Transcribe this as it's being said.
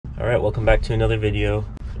Alright, welcome back to another video.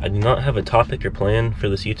 I do not have a topic or plan for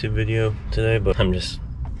this YouTube video today, but I'm just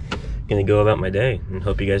gonna go about my day and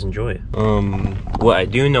hope you guys enjoy it. What I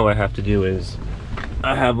do know I have to do is,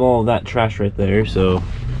 I have all that trash right there, so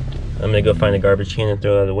I'm gonna go find a garbage can and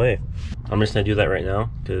throw that away. I'm just gonna do that right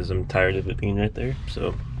now because I'm tired of it being right there,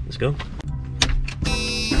 so let's go.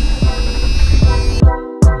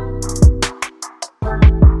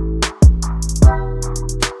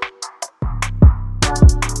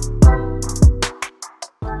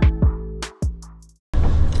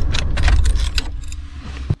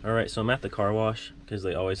 Alright, so I'm at the car wash because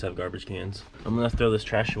they always have garbage cans. I'm gonna throw this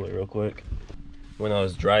trash away real quick. When I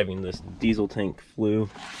was driving, this diesel tank flew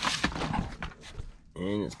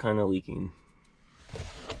and it's kind of leaking.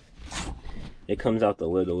 It comes out the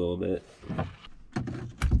lid a little bit.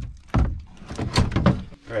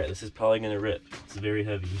 Alright, this is probably gonna rip. It's very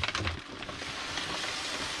heavy.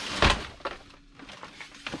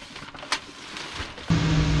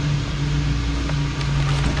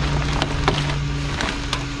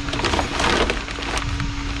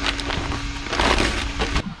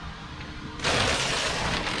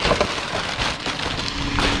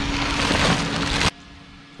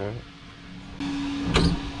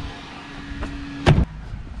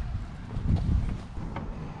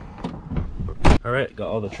 Alright, got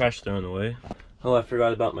all the trash thrown away. Oh, I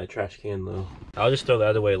forgot about my trash can though. I'll just throw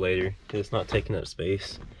that away later because it's not taking up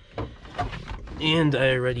space. And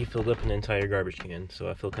I already filled up an entire garbage can, so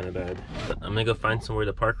I feel kind of bad. But I'm gonna go find somewhere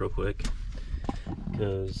to park real quick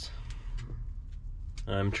because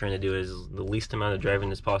I'm trying to do is the least amount of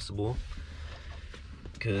driving as possible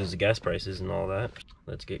because the gas prices and all that.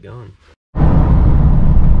 Let's get going.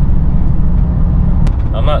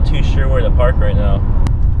 I'm not too sure where to park right now.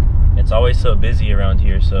 It's always so busy around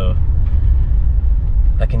here, so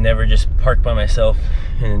I can never just park by myself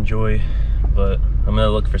and enjoy, but I'm gonna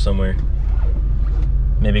look for somewhere.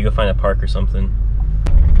 Maybe go find a park or something.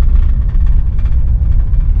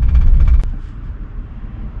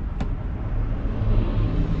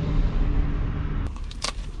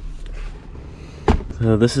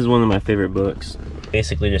 So this is one of my favorite books.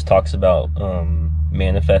 Basically just talks about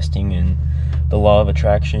manifesting and the law of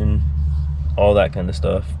attraction, all that kind of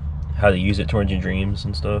stuff. How to use it towards your dreams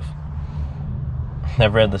and stuff.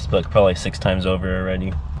 I've read this book probably 6 times over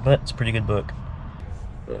already, but it's a pretty good book.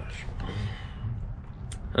 Gosh.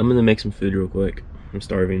 I'm gonna make some food real quick. I'm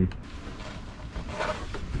starving.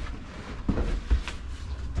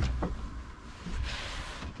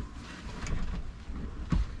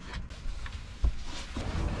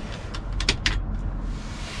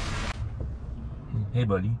 Hey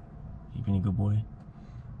buddy, you being a good boy?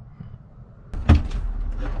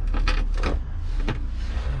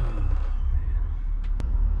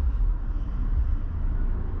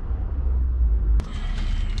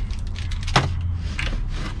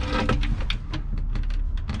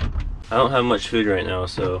 I don't have much food right now,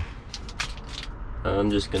 so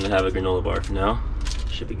I'm just gonna have a granola bar for now.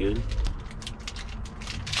 Should be good.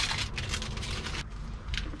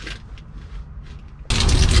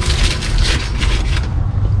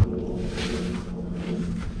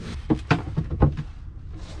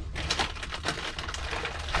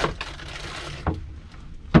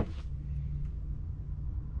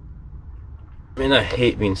 Man, I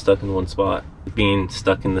hate being stuck in one spot, being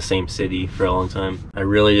stuck in the same city for a long time. I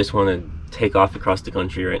really just want to take off across the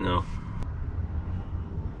country right now.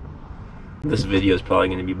 This video is probably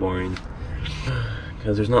going to be boring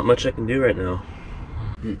because there's not much I can do right now.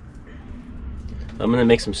 I'm going to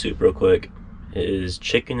make some soup real quick. It is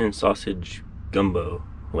chicken and sausage gumbo,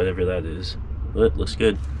 whatever that is, but it looks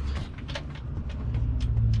good.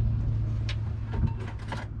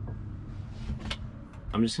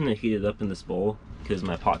 I'm just gonna heat it up in this bowl because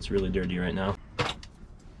my pot's really dirty right now.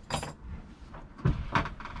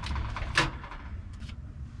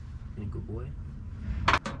 Good boy.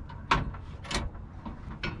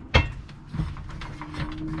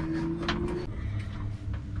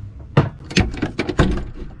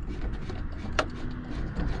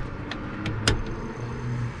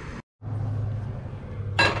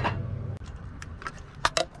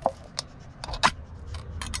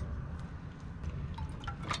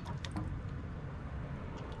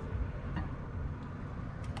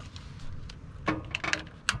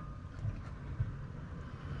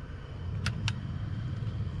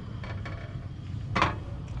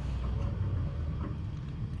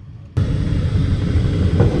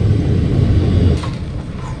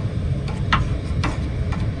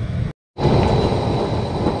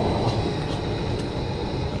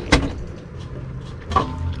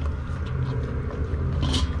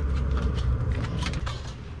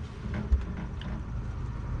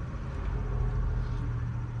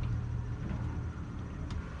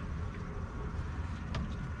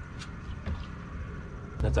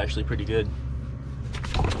 That's actually pretty good.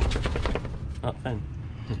 Oh, fine.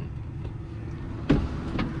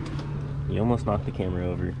 You almost knocked the camera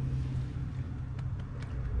over.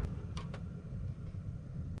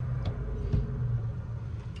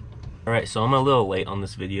 Alright, so I'm a little late on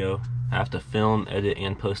this video. I have to film, edit,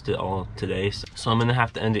 and post it all today. So I'm gonna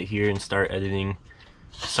have to end it here and start editing.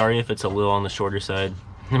 Sorry if it's a little on the shorter side.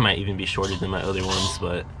 It might even be shorter than my other ones,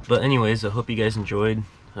 but anyways, I hope you guys enjoyed.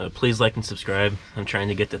 Please like and subscribe. I'm trying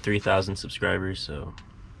to get to 3,000 subscribers, so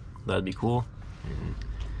that'd be cool.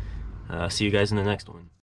 And see you guys in the next one.